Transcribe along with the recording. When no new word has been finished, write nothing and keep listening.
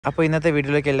അപ്പോൾ ഇന്നത്തെ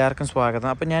വീഡിയോയിലേക്ക് എല്ലാവർക്കും സ്വാഗതം.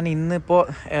 അപ്പോൾ ഞാൻ ഇന്നിപ്പോൾ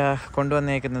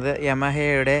കൊണ്ടുവന്നേക്കുന്നത്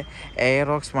യമഹയുടെ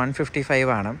Aeorx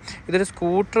 155 ആണ്. ഇതൊരു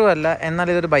സ്കൂട്ടറും അല്ല,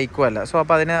 എന്നാൽ ഇതൊരു ബൈക്കും അല്ല. സോ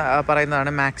അപ്പോൾ അതിന്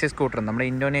പറയുന്നതാണ് മാക്സി സ്കൂട്ടർ. നമ്മുടെ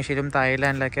ഇന്തോനേഷ്യയിലും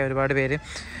തായ്ലാൻഡിലൊക്കെ ഒരുപാട് പേര്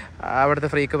അവിടുത്തെ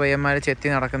ഫ്രീക്ക് പയ്യന്മാർ ചെത്തി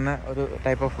നടക്കുന്ന ഒരു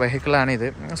ടൈപ്പ് ഓഫ് വെഹിക്കിളാണിത്.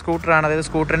 സ്കൂട്ടറാണ്. അതായത്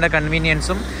സ്കൂട്ടറിൻ്റെ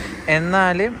കൺവീനിയൻസും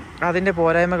എന്നാൽ അതിൻ്റെ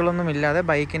പോരായ്മകളൊന്നും ഇല്ലാതെ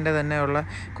ബൈക്കിൻ്റെ തന്നെയുള്ള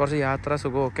കുറച്ച് യാത്രാ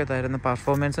സുഖമൊക്കെ തരുന്ന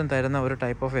പെർഫോമൻസും തരുന്ന ഒരു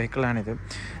ടൈപ്പ് ഓഫ് വെഹിക്കിളാണിത്.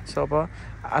 സോ അപ്പോൾ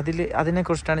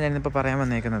അതിനെക്കുറിച്ചിട്ടാണ് ഞാനിപ്പോൾ പറയാൻ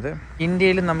വന്നേക്കുന്നത്.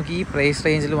 ഇന്ത്യയിൽ നമുക്ക് ഈ പ്രൈസ്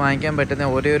റേഞ്ചിൽ വാങ്ങിക്കാൻ പറ്റുന്ന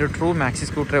ഒരേ ഒരു ട്രൂ മാക്സി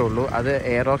സ്കൂട്ടറേ ഉള്ളൂ. അത്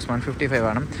Aeorx 155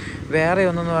 ആണ്. വേറെ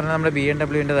ഒന്നെന്ന് പറഞ്ഞാൽ നമ്മുടെ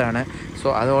BMW-ൻ്റെതാണ്. സോ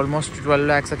അത് ഓൾമോസ്റ്റ് 12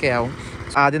 lakhs ഒക്കെ ആവും.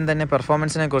 ആദ്യം തന്നെ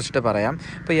പെർഫോമൻസിനെ കുറിച്ചിട്ട് പറയാം.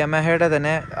 ഇപ്പോൾ യമഹയുടെ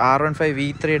തന്നെ R15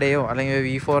 V3യുടെയോ അല്ലെങ്കിൽ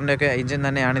V4ൻ്റെയൊക്കെ എഞ്ചിൻ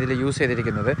തന്നെയാണ് ഇതിൽ യൂസ്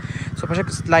ചെയ്തിരിക്കുന്നത്. സോ പക്ഷേ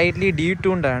സ്ലൈറ്റ്ലി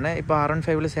ഡീട്യൂൺഡ് ആണ്. ഇപ്പോൾ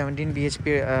R15 17 bhp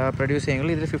പ്രൊഡ്യൂസ്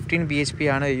ചെയ്യുമെങ്കിൽ ഇതിൽ 15 bhp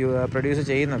ആണ് പ്രൊഡ്യൂസ്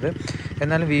ചെയ്യുന്നത്.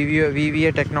 എന്നാലും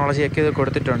VVA ടെക്നോളജിയൊക്കെ ഇത്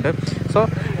കൊടുത്തിട്ടുണ്ട്. സോ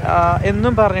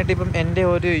എന്നും പറഞ്ഞിട്ട് ഇപ്പം എൻ്റെ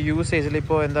ഒരു യൂസേജിൽ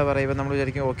ഇപ്പോൾ എന്താ പറയുക, ഇപ്പോൾ നമ്മൾ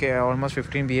വിചാരിക്കും ഓക്കെ ഓൾമോസ്റ്റ്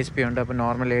 15 bhp ഉണ്ട്, അപ്പോൾ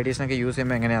നോർമൽ ലേഡീസിനൊക്കെ യൂസ്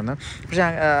ചെയ്യുമ്പോൾ എങ്ങനെയാണ്. പക്ഷേ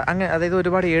അങ്ങനെ അതായത്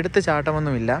ഒരുപാട് എടുത്ത്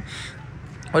ചാട്ടമൊന്നുമില്ല.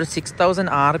 ഒരു 6000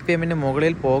 RPM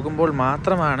മുകളിൽ പോകുമ്പോൾ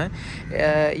മാത്രമാണ്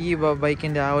ഈ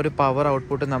ബൈക്കിൻ്റെ ആ ഒരു പവർ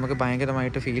ഔട്ട്പുട്ട് നമുക്ക്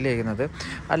ഭയങ്കരമായിട്ട് ഫീൽ ചെയ്യുന്നത്.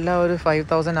 അല്ല ഒരു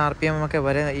 5000 RPM ഒക്കെ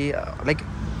വരെ ഈ ലൈക്ക്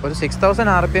ഒരു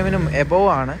 6000 RPM എബോവ്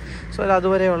ആണ്. സോ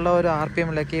അതുവരെയുള്ള ഒരു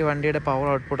RPMിലൊക്കെ ഈ വണ്ടിയുടെ പവർ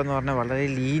ഔട്ട്പുട്ട് എന്ന് പറഞ്ഞാൽ വളരെ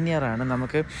ലീനിയറാണ്.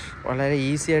 നമുക്ക് വളരെ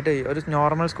ഈസി ആയിട്ട് ഒരു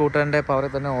നോർമൽ സ്കൂട്ടറിൻ്റെ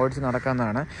പവറിൽ തന്നെ ഓടിച്ച്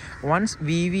നടക്കാവുന്നതാണ്. വൺസ്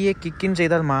VVA കിക്ക് ഇൻ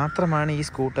ചെയ്താൽ മാത്രമാണ് ഈ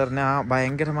സ്കൂട്ടറിന് ആ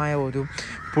ഭയങ്കരമായ ഒരു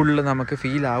പുള്ള് നമുക്ക്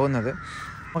ഫീൽ ആവുന്നത്.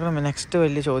 നമുക്ക് നെക്സ്റ്റ്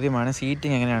വലിയ ചോദ്യമാണ്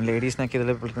സീറ്റിംഗ് എങ്ങനെയാണ്, ലേഡീസിനൊക്കെ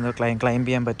ഇതിൽ ക്ലൈംബ്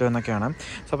ചെയ്യാൻ പറ്റുമോ എന്നൊക്കെയാണ്.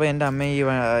 സോ അപ്പോൾ എൻ്റെ അമ്മ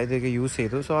ഇതൊക്കെ യൂസ്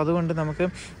ചെയ്തു. സോ അതുകൊണ്ട് നമുക്ക്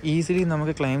ഈസിലി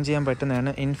നമുക്ക് ക്ലൈം ചെയ്യാൻ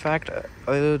പറ്റുന്നതാണ്. ഇൻഫാക്ട്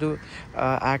അതൊരു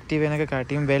ആക്റ്റീവിനൊക്കെ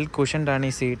കാട്ടിയും വെൽ കുഷൻഡാണ്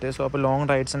ഈ സീറ്റ്. സോ അപ്പോൾ ലോങ്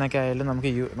റൈഡ്സിനൊക്കെ ആയാലും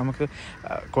നമുക്ക്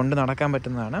കൊണ്ട് നടക്കാൻ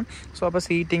പറ്റുന്നതാണ്. സോ അപ്പോൾ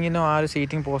സീറ്റിങ്ങിനോ ആ ഒരു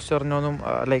സീറ്റിംഗ് പോസ്റ്ററിനോ ഒന്നും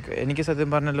ലൈക്ക് എനിക്ക്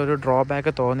സത്യം പറഞ്ഞാൽ ഒരു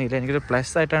ഡ്രോബാക്ക് തോന്നിയില്ല. എനിക്കൊരു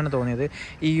പ്ലസ് ആയിട്ടാണ് തോന്നിയത്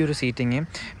ഈ ഒരു സീറ്റിങ്.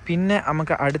 പിന്നെ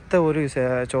നമുക്ക് അടുത്ത ഒരു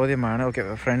ചോദ്യമാണ്, ഓക്കെ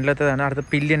ഫ്രണ്ടിലത്തേതാണ്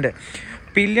അടുത്ത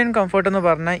പില്യൺ കംഫർട്ട് എന്ന്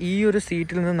പറഞ്ഞാൽ ഈ ഒരു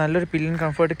സീറ്റിൽ നിന്ന് നല്ലൊരു പില്യൺ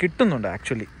കംഫർട്ട് കിട്ടുന്നുണ്ട്.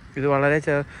 ആക്ച്വലി ഇത് വളരെ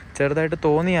ചെറുതായിട്ട്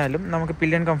തോന്നിയാലും നമുക്ക്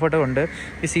പില്യൺ കംഫർട്ട് ഉണ്ട്.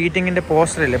 ഈ സീറ്റിങ്ങിൻ്റെ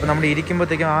പോസ്റ്ററിൽ ഇപ്പോൾ നമ്മൾ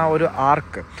ഇരിക്കുമ്പോഴത്തേക്കും ആ ഒരു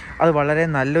ആർക്ക് അത് വളരെ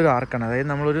നല്ലൊരു ആർക്കാണ്. അതായത്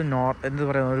നമ്മളൊരു എന്താ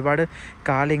പറയുക, ഒരുപാട്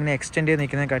കാലം ഇങ്ങനെ എക്സ്റ്റെൻഡ് ചെയ്ത്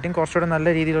നിൽക്കുന്നതിനെക്കാട്ടിയും കുറച്ചുകൂടെ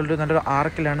നല്ല രീതിയിലുള്ളൊരു നല്ലൊരു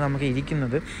ആർക്കിലാണ് നമുക്ക്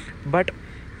ഇരിക്കുന്നത്. ബട്ട്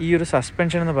ഈ ഒരു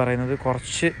സസ്പെൻഷൻ എന്ന് പറയുന്നത്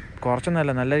കുറച്ച്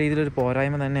നല്ല രീതിയിലൊരു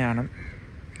പോരായ്മ തന്നെയാണ്.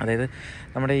 അതായത്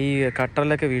നമ്മുടെ ഈ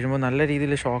കട്ടറിലൊക്കെ വീഴുമ്പോൾ നല്ല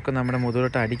രീതിയിൽ ഷോക്ക് നമ്മുടെ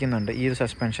മുതുകിലോട്ട് അടിക്കുന്നുണ്ട് ഈ ഒരു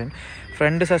സസ്പെൻഷൻ.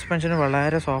 ഫ്രണ്ട് സസ്പെൻഷൻ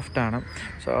വളരെ സോഫ്റ്റാണ്.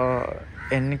 സോ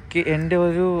എൻ്റെ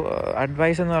ഒരു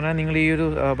അഡ്വൈസ് എന്ന് പറഞ്ഞാൽ നിങ്ങൾ ഈ ഒരു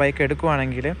ബൈക്ക്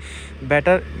എടുക്കുവാണെങ്കിൽ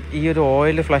ബെറ്റർ ഈ ഒരു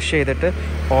ഓയിൽ ഫ്ലഷ് ചെയ്തിട്ട്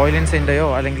ഓയിലിൻസിൻ്റെയോ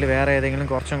അല്ലെങ്കിൽ വേറെ ഏതെങ്കിലും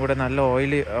കുറച്ചും കൂടെ നല്ല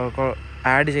ഓയിൽ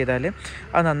ആഡ് ചെയ്താൽ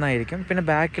അത് നന്നായിരിക്കും. പിന്നെ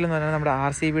ബാക്കിൽ എന്ന് പറഞ്ഞാൽ നമ്മുടെ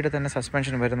RCBയുടെ തന്നെ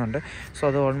സസ്പെൻഷൻ വരുന്നുണ്ട്. സോ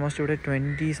അത് ഓൾമോസ്റ്റ് ഇവിടെ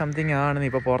 20 സംതിങ് ആണ്.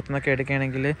 ഇപ്പോൾ പുറത്തുനിന്നൊക്കെ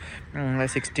എടുക്കുകയാണെങ്കിൽ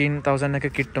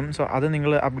 16,000 കിട്ടും. സോ അത്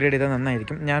നിങ്ങൾ അപ്ഗ്രേഡ് ചെയ്താൽ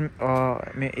നന്നായിരിക്കും. ഞാൻ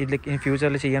ഇതിൽ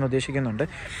ഫ്യൂച്ചറിൽ ചെയ്യാൻ ഉദ്ദേശിക്കുന്നുണ്ട്.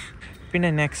 പിന്നെ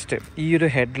നെക്സ്റ്റ് ഈ ഒരു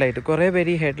ഹെഡ്ലൈറ്റ്, കുറേ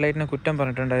പേര് ഈ ഹെഡ്ലൈറ്റിനെ കുറ്റം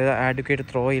പറഞ്ഞിട്ടുണ്ട്. അതായത് ആഡ്വക്കേറ്റ്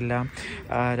ത്രോ ഇല്ല,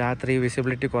 രാത്രി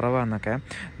വിസിബിലിറ്റി കുറവാണെന്നൊക്കെ.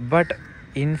 ബട്ട്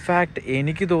ഇൻഫാക്റ്റ്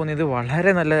എനിക്ക് തോന്നിയത്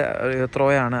വളരെ നല്ല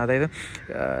ത്രോയാണ്. അതായത്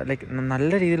ലൈക്ക്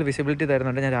നല്ല രീതിയിൽ വിസിബിലിറ്റി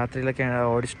തരുന്നുണ്ട്. ഞാൻ രാത്രിയിലൊക്കെ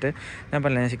ഓടിച്ചിട്ട് ഞാൻ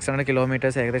പറഞ്ഞില്ല, 600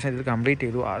 കിലോമീറ്റേഴ്സ് ഏകദേശം ഇത് കംപ്ലീറ്റ്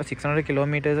ചെയ്തു. ആ 600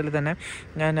 കിലോമീറ്റേഴ്സിൽ തന്നെ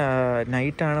ഞാൻ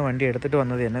നൈറ്റാണ് വണ്ടി എടുത്തിട്ട്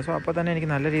വന്നത് തന്നെ. സോ അപ്പോൾ തന്നെ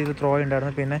എനിക്ക് നല്ല രീതിയിൽ ത്രോ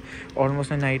ഉണ്ടായിരുന്നു. പിന്നെ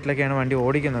ഓൾമോസ്റ്റ് ഞാൻ നൈറ്റിലൊക്കെയാണ് വണ്ടി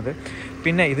ഓടിക്കുന്നത്.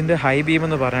 പിന്നെ ഇതിൻ്റെ ഹൈ ബീം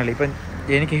എന്ന് പറഞ്ഞാൽ ഇപ്പം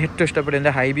എനിക്ക് ഏറ്റവും ഇഷ്ടപ്പെട്ട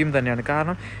എൻ്റെ ഹൈ ബീം തന്നെയാണ്.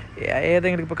 കാരണം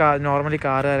ഏതെങ്കിലും ഇപ്പോൾ നോർമലി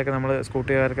കാറുകാരൊക്കെ നമ്മൾ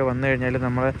സ്കൂട്ടുകാരൊക്കെ വന്നു കഴിഞ്ഞാൽ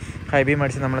നമ്മൾ ഹൈ ബീം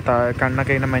അടിച്ച് നമ്മൾ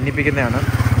കണ്ണൊക്കെ ഇങ്ങനെ മഞ്ഞിപ്പിക്കുന്നതാണ്.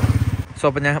 സോ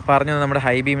അപ്പോൾ ഞാൻ പറഞ്ഞത് നമ്മുടെ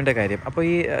ഹൈ ബീമിൻ്റെ കാര്യം. അപ്പോൾ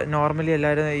ഈ നോർമലി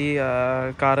എല്ലാവരും ഈ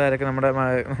കാറുകാരൊക്കെ നമ്മുടെ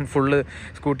ഫുള്ള്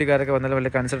സ്കൂട്ടിക്കാരൊക്കെ വന്നാലും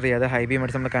വലിയ കൺസിഡർ ചെയ്യാതെ ഹൈ ബീം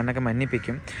അടിച്ച് നമ്മുടെ കണ്ണൊക്കെ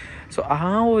മഞ്ഞിപ്പിക്കും. സോ ആ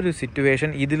ഒരു സിറ്റുവേഷൻ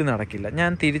ഇതിൽ നടക്കില്ല.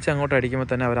 ഞാൻ തിരിച്ചങ്ങോട്ട് അടിക്കുമ്പോൾ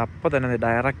തന്നെ അവരപ്പം തന്നെ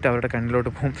ഡയറക്റ്റ് അവരുടെ കണ്ണിലോട്ട്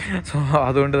പോകും. സോ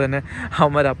അതുകൊണ്ട് തന്നെ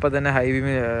അവന്മാരപ്പം തന്നെ ഹൈ ബീം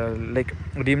ലൈക്ക്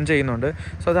ഡിം ചെയ്യുന്നുണ്ട്.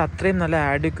 സോ അത് അത്രയും നല്ല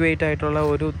ആഡ്വക്വേറ്റ് ആയിട്ടുള്ള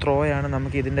ഒരു ത്രോയാണ്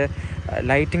നമുക്ക് ഇതിൻ്റെ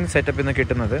ലൈറ്റിംഗ് സെറ്റപ്പിൽ നിന്ന്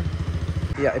കിട്ടുന്നത്.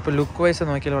 ഇപ്പോൾ ലുക്ക് വൈസ്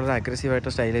നോക്കിയാൽ വളരെ അഗ്രസീവായിട്ട്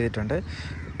സ്റ്റൈൽ ചെയ്തിട്ടുണ്ട്.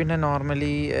 പിന്നെ നോർമലി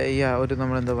ഈ ഒരു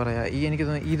നമ്മളെന്താ പറയുക, എനിക്ക്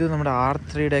തോന്നുന്നു ഇത് നമ്മുടെ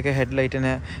R3യുടെയൊക്കെ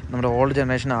ഹെഡ്ലൈറ്റിനെ, നമ്മുടെ ഓൾഡ്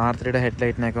ജനറേഷൻ R3യുടെ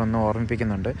ഹെഡ്ലൈറ്റിനെയൊക്കെ ഒന്ന്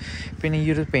ഓർമ്മിപ്പിക്കുന്നുണ്ട്. പിന്നെ ഈ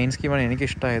ഒരു പെയിൻറ്റ് സ്കീമാണ്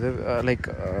എനിക്കിഷ്ടമായത്.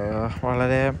 ലൈക്ക്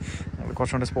വളരെ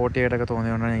കുറച്ചുകൂടെ സ്പോർട്ടി ആയിട്ടൊക്കെ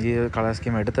തോന്നിയതുകൊണ്ടാണ് ഈ കളർ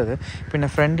സ്കീം എടുത്തത്. പിന്നെ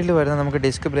ഫ്രണ്ടിൽ വരുന്നത് നമുക്ക്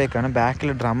ഡിസ്ക് ബ്രേക്കാണ്,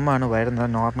 ബാക്കിൽ ഡ്രമ്മാണ് വരുന്നത്,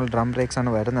 നോർമൽ ഡ്രം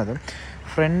ബ്രേക്സാണ് വരുന്നത്.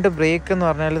 ഫ്രണ്ട് ബ്രേക്ക് എന്ന്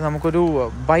പറഞ്ഞാൽ നമുക്കൊരു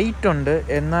ബൈറ്റ് ഉണ്ട്,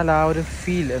 എന്നാൽ ആ ഒരു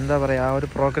ഫീൽ എന്താ പറയുക, ആ ഒരു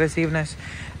പ്രോഗ്രസീവ്നെസ്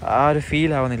ആ ഒരു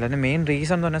ഫീൽ ആവുന്നില്ല. അതിൻ്റെ മെയിൻ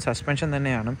റീസൺ എന്ന് പറഞ്ഞാൽ സസ്പെൻഷൻ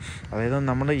തന്നെയാണ്. അതായത്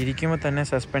നമ്മൾ ഇരിക്കുമ്പോൾ തന്നെ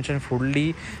സസ്പെൻഷൻ ഫുള്ളി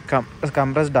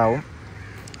കംപ്രസ്ഡ് ആവും.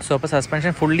 സോ അപ്പോൾ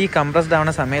സസ്പെൻഷൻ ഫുള്ളി കംപ്രസ്ഡ്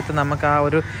ആവുന്ന സമയത്ത് നമുക്ക് ആ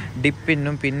ഒരു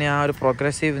ഡിപ്പിനും പിന്നെ ആ ഒരു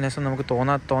പ്രോഗ്രസീവ്നെസ്സും നമുക്ക്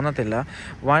തോന്നത്തില്ല.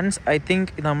 വൺസ് ഐ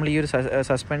തിങ്ക് നമ്മൾ ഈ ഒരു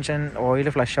സസ്പെൻഷൻ ഓയിൽ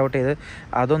ഫ്ലഷ് ഔട്ട് ചെയ്ത്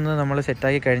അതൊന്ന് നമ്മൾ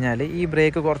സെറ്റാക്കി കഴിഞ്ഞാൽ ഈ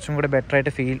ബ്രേക്ക് കുറച്ചും കൂടെ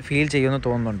ബെറ്ററായിട്ട് ഫീൽ ചെയ്യുമെന്ന്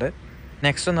തോന്നുന്നുണ്ട്.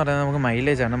 നെക്സ്റ്റ് എന്ന് പറയുന്നത് നമുക്ക്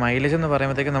മൈലേജാണ്. മൈലേജ് എന്ന്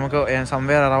പറയുമ്പോഴത്തേക്ക് നമുക്ക്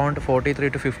സംവെയർ അറൗണ്ട് 43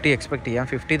 to 50 എക്സ്പെക്ട് ചെയ്യാം.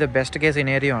 50 ദ ബെസ്റ്റ് കേസ്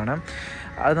സിനേറിയോ ആണ്.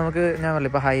 അത് നമുക്ക് ഞാൻ പറയില്ല,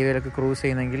 ഇപ്പോൾ ഹൈവേയിലൊക്കെ ക്രൂസ്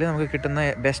ചെയ്യുന്നെങ്കിൽ നമുക്ക് കിട്ടുന്ന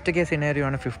ബെസ്റ്റ് കേസ് സിനേറിയോ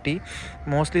ആണ് 50.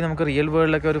 മോസ്റ്റ്ലി നമുക്ക് റിയൽ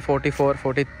വേൾഡിലൊക്കെ ഒരു 44,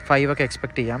 45 ഒക്കെ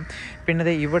എക്സ്പെക്ട് ചെയ്യാം.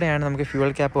 പിന്നെ ഇവിടെയാണ് നമുക്ക്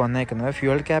ഫ്യൂവൽ ക്യാപ്പ് വന്നേക്കുന്നത്.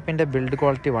 ഫ്യൂവൽ ക്യാപ്പിൻ്റെ ബിൽഡ്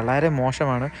ക്വാളിറ്റി വളരെ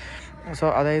മോശമാണ്. സോ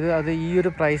അതായത് അത് ഈ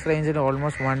ഒരു പ്രൈസ് റേഞ്ചിൽ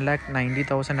ഓൾമോസ്റ്റ്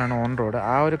 1,90,000 ആണ് ഓൺ റോഡ്.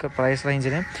 ആ ഒരു പ്രൈസ്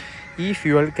റേഞ്ചിന് ഈ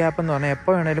ഫ്യൂവൽ ക്യാപ്പ് എന്ന് പറഞ്ഞാൽ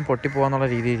എപ്പോൾ വേണേലും പൊട്ടിപ്പോകാന്നുള്ള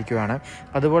രീതിയിൽ ഇരിക്കുവാണ്.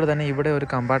 അതുപോലെ തന്നെ ഇവിടെ ഒരു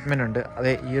കമ്പാർട്ട്മെൻ്റ് ഉണ്ട്.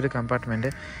 അതെ, ഈ ഒരു കമ്പാർട്ട്മെൻറ്റ്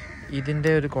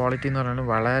ഇതിൻ്റെ ഒരു ക്വാളിറ്റി എന്ന് പറയുന്നത്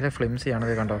വളരെ ഫ്ലിംസിയാണ്.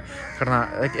 ഇത് കണ്ടോ, കാരണം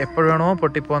എപ്പോഴും വേണോ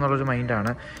പൊട്ടിപ്പോകാന്നുള്ളൊരു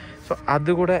മൈൻഡാണ്. സോ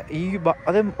അതുകൂടെ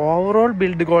അത് ഓവറോൾ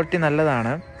ബിൽഡ് ക്വാളിറ്റി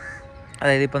നല്ലതാണ്.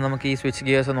 അതായത് ഇപ്പോൾ നമുക്ക് ഈ സ്വിച്ച്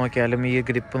ഗിയേഴ്സ് നോക്കിയാലും ഈ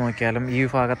ഗ്രിപ്പ് നോക്കിയാലും ഈ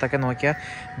ഭാഗത്തൊക്കെ നോക്കിയാൽ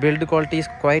build quality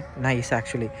is quite nice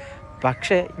actually.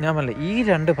 പക്ഷേ ഞാൻ പറഞ്ഞില്ല, ഈ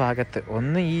രണ്ട് ഭാഗത്ത്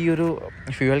ഒന്ന് ഈ ഒരു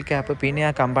ഫ്യൂവൽ ക്യാപ്പ് പിന്നെ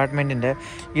ആ കമ്പാർട്ട്മെൻറ്റിൻ്റെ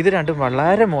ഇത് രണ്ടും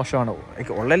വളരെ മോശമാണ്.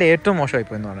 ഉള്ളതിൽ ഏറ്റവും മോശമായി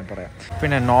ഇപ്പോൾ എന്ന് വേണമെങ്കിൽ പറയാം.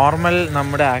 പിന്നെ നോർമൽ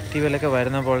നമ്മുടെ ആക്റ്റീവയിലൊക്കെ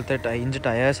വരുന്ന പോലത്തെ ഇഞ്ച്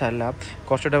ടയേഴ്സ് അല്ല,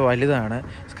 കുറച്ചുകൂടെ വലുതാണ്.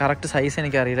 കറക്റ്റ് സൈസ്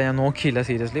എനിക്കറിയില്ല, ഞാൻ നോക്കിയില്ല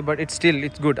സീരിയസ്ലി. But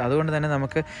it's good. അതുകൊണ്ട് തന്നെ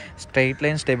നമുക്ക് straight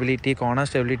line stability, corner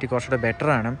stability കുറച്ചുകൂടെ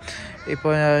ബെറ്ററാണ്.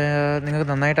 ഇപ്പോൾ നിങ്ങൾക്ക്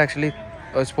നന്നായിട്ട് ആക്ച്വലി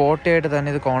സ്പോട്ടി ആയിട്ട് തന്നെ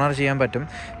ഇത് കോർണർ ചെയ്യാൻ പറ്റും.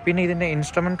 പിന്നെ ഇതിൻ്റെ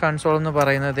ഇൻസ്ട്രുമെൻറ്റ് കൺസോൾ എന്ന്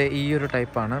പറയുന്നത് ഈ ഒരു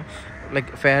ടൈപ്പാണ്.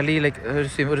 ഫെയർലി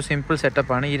ഒരു സിമ്പിൾ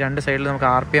സെറ്റപ്പാണ്. ഈ രണ്ട് സൈഡിൽ നമുക്ക്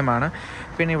RPM ആണ്.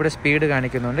 പിന്നെ ഇവിടെ സ്പീഡ്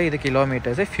കാണിക്കുന്നുണ്ട്, ഇത്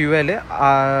കിലോമീറ്റേഴ്സ്, ഫ്യൂവല്,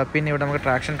 പിന്നെ ഇവിടെ നമുക്ക്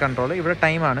ട്രാക്ഷൻ കൺട്രോൾ, ഇവിടെ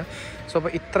ടൈമാണ്. സോ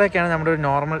അപ്പോൾ ഇത്രയൊക്കെയാണ് നമ്മുടെ ഒരു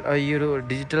നോർമൽ ഈ ഒരു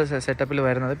ഡിജിറ്റൽ സെറ്റപ്പിൽ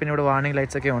വരുന്നത്. പിന്നെ ഇവിടെ വാർണിംഗ്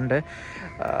ലൈറ്റ്സ് ഒക്കെ ഉണ്ട്.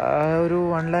 ഒരു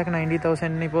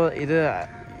 1,90,000 ഇപ്പോൾ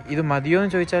ഇത് മതിയോ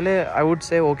എന്ന് ചോദിച്ചാൽ ഐ വുഡ്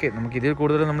സേ ഓക്കെ. നമുക്ക് ഇതിൽ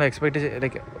കൂടുതൽ നമ്മൾ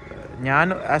എക്സ്പെക്റ്റ് ഞാൻ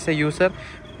ആസ് എ യൂസർ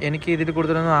എനിക്ക് ഇതിൽ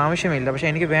കൂടുതലൊന്നും ആവശ്യമില്ല. പക്ഷേ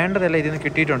എനിക്ക് വേണ്ടതെല്ലാം ഇതിൽ നിന്ന്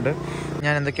കിട്ടിയിട്ടുണ്ട്.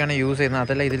 ഞാൻ എന്തൊക്കെയാണ് യൂസ് ചെയ്യുന്നത്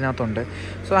അതെല്ലാം ഇതിനകത്തുണ്ട്.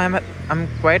 So I M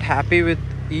quite happy with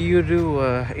ഈ ഒരു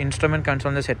ഇൻസ്ട്രുമെൻറ്റ്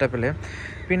കൺസോളിൻ്റെ സെറ്റപ്പിൽ.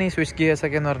 പിന്നെ ഈ സ്വിച്ച്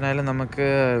ഗിയേഴ്സൊക്കെ എന്ന് പറഞ്ഞാൽ നമുക്ക്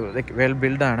വെൽ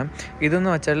ബിൽഡാണ്. ഇതെന്ന്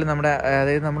വെച്ചാൽ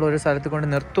അതായത് നമ്മൾ ഒരു സ്ഥലത്ത് കൊണ്ട്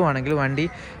നിർത്തുവാണെങ്കിൽ വണ്ടി,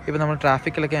 ഇപ്പോൾ നമ്മൾ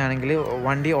ട്രാഫിക്കിലൊക്കെ ആണെങ്കിൽ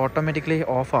വണ്ടി ഓട്ടോമാറ്റിക്കലി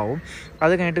ഓഫ് ആവും.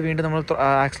 അത് കഴിഞ്ഞിട്ട് വീണ്ടും നമ്മൾ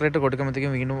ആക്സിലേറ്റർ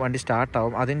കൊടുക്കുമ്പോഴത്തേക്കും വീണ്ടും വണ്ടി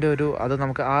സ്റ്റാർട്ടാവും. അത്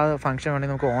നമുക്ക് ആ ഫംഗ്ഷൻ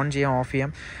വേണമെങ്കിൽ നമുക്ക് ഓൺ ചെയ്യാം, ഓഫ്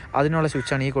ചെയ്യാം. അതിനുള്ള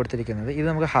സ്വിച്ചാണ് ഈ കൊടുത്തിരിക്കുന്നത്. ഇത്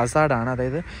നമുക്ക് ഹസാർഡാണ്,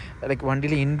 അതായത്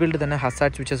വണ്ടിയിൽ ഇൻബിൽഡ് തന്നെ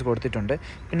ഹസാർഡ് സ്വിച്ചസ് കൊടുത്തിട്ടുണ്ട്.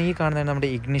 പിന്നെ ഈ കാണുന്നത്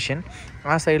നമ്മുടെ ഇഗ്നിഷൻ,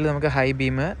 ആ സൈഡിൽ നമുക്ക് ഹൈ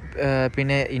ബീം,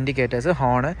 പിന്നെ ഇൻഡിക്കേറ്റേഴ്സ്,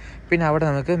 ഹോണ്, പിന്നെ അവിടെ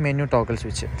നമുക്ക് മെനു ടോഗിൾ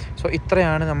സ്വിച്ച്. സോ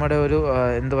ഇത്രയാണ് നമ്മുടെ ഒരു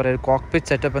എന്താ പറയുക, ഒരു കോക്ക്പിറ്റ്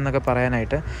സെറ്റപ്പ് എന്നൊക്കെ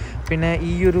പറയാനായിട്ട്. പിന്നെ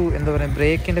ഈ ഒരു എന്താ പറയുക,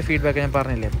 ബ്രേക്കിൻ്റെ ഫീഡ്ബാക്ക് ഞാൻ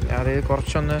പറഞ്ഞില്ലേ, അതായത്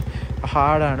കുറച്ചൊന്ന്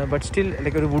ഹാർഡാണ്. ബട്ട് സ്റ്റിൽ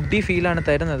ഒരു വുഡി ഫീലാണ്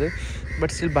തരുന്നത്.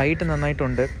 ബട്ട് സ്റ്റിൽ ബൈറ്റ്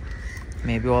നന്നായിട്ടുണ്ട്.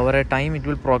 May be over A time it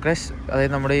will progress.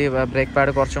 അതായത് നമ്മുടെ ഈ ബ്രേക്ക്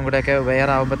പാഡ് കുറച്ചും കൂടെയൊക്കെ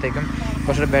വെയർ ആകുമ്പോഴത്തേക്കും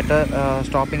കുറച്ചുകൂടെ ബെറ്റർ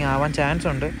സ്റ്റോപ്പിംഗ് ആവാൻ ചാൻസ്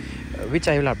ഉണ്ട്, വിച്ച്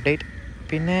ഐ വിൽ അപ്ഡേറ്റ്.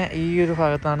 പിന്നെ ഈ ഒരു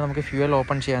ഭാഗത്താണ് നമുക്ക് ഫ്യൂവൽ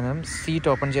ഓപ്പൺ ചെയ്യാനും സീറ്റ്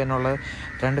ഓപ്പൺ ചെയ്യാനുള്ള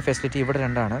രണ്ട് ഫെസിലിറ്റി ഇവിടെ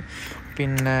രണ്ടാണ്.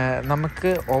 പിന്നെ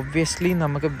നമുക്ക് ഒബ്വിയസ്ലി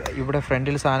നമുക്ക് ഇവിടെ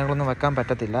ഫ്രണ്ടിൽ സാധനങ്ങളൊന്നും വെക്കാൻ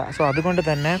പറ്റത്തില്ല. സോ അതുകൊണ്ട്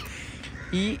തന്നെ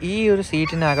ഈ ഒരു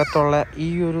സീറ്റിനകത്തുള്ള ഈ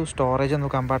ഒരു സ്റ്റോറേജ്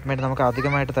കമ്പാർട്ട്മെൻറ്റ് നമുക്ക്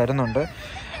അധികമായിട്ട് തരുന്നുണ്ട്.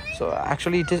 So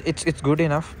actually it's good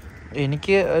enough.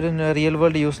 എനിക്ക് ഒരു റിയൽ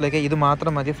വേൾഡ് യൂസിലേക്ക് ഇത്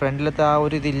മാത്രം മതി. ഫ്രണ്ടിലത്തെ ആ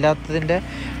ഒരു ഇതില്ലാത്തതിൻ്റെ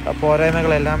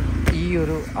പോരായ്മകളെല്ലാം ഈ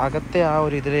ഒരു അകത്തെ ആ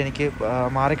ഒരു ഇതിൽ എനിക്ക്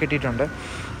മാറിക്കിട്ടിയിട്ടുണ്ട്.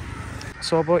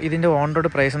 സോ അപ്പോൾ ഇതിൻ്റെ ഓൺ റോഡ്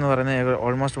പ്രൈസ് എന്ന് പറയുന്നത്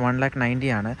ഓൾമോസ്റ്റ് 1,90,000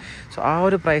 ആണ്. സോ ആ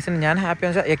ഒരു പ്രൈസിന് ഞാൻ ഹാപ്പി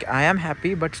എന്ന് വെച്ചാൽ I am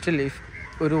happy. But still if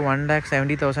ഒരു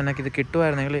 1,70,000 ഇത്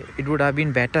കിട്ടുമായിരുന്നെങ്കിൽ it would have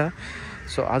been better.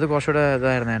 So അത് കുറച്ചുകൂടെ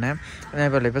ഇതായിരുന്നേനെ. ഞാൻ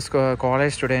പറയില്ല, ഇപ്പോൾ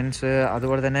കോളേജ് സ്റ്റുഡൻസ്,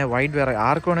 അതുപോലെ തന്നെ വൈഡ് വേറെ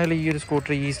ആർക്ക് വേണമെങ്കിലും ഈ ഒരു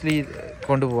സ്കൂട്ടർ ഈസിലി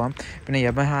കൊണ്ടുപോകാം. പിന്നെ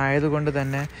യമഹ ആയതുകൊണ്ട്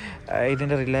തന്നെ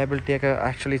ഇതിൻ്റെ റിലയബിലിറ്റിയൊക്കെ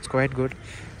actually it's quite good.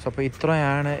 So അപ്പോൾ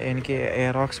ഇത്രയാണ് എനിക്ക്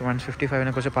Aeorx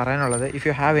 155 കുറിച്ച് പറയാനുള്ളത്. If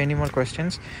you have any more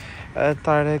questions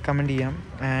താഴെ കമൻറ്റ് ചെയ്യാം,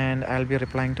 and I will be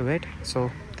റിപ്ലൈയിങ് to it. So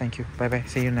thank you, bye bye,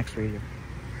 see you next video.